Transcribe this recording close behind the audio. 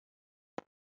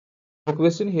The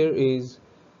question here is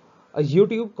a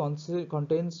U-tube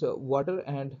contains water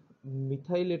and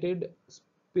methylated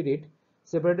spirit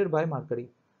separated by mercury.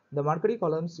 The mercury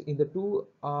columns in the two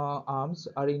arms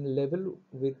are in level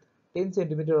with 10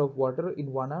 centimeter of water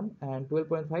in one arm and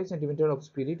 12.5 centimeter of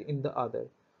spirit in the other.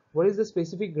 What is the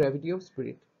specific gravity of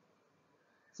spirit?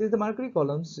 Since the mercury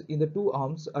columns in the two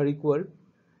arms are equal,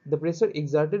 the pressure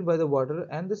exerted by the water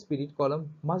and the spirit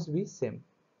column must be same.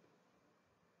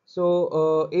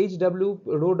 So HW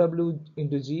rho W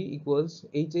into G equals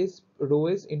HS rho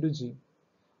S into G,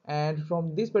 and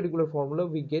from this particular formula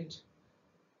we get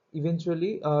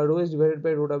eventually rho S divided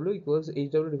by rho W equals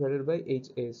HW divided by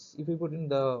HS. If we put in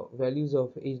the values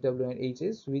of HW and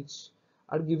HS which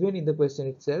are given in the question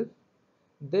itself,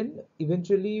 then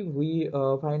eventually we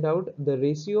find out the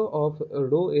ratio of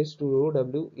rho S to rho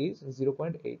W is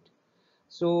 0.8.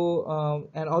 So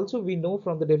and also we know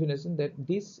from the definition that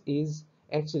this is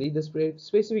actually the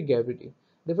specific gravity.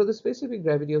 Therefore the specific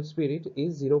gravity of spirit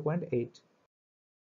is 0.8.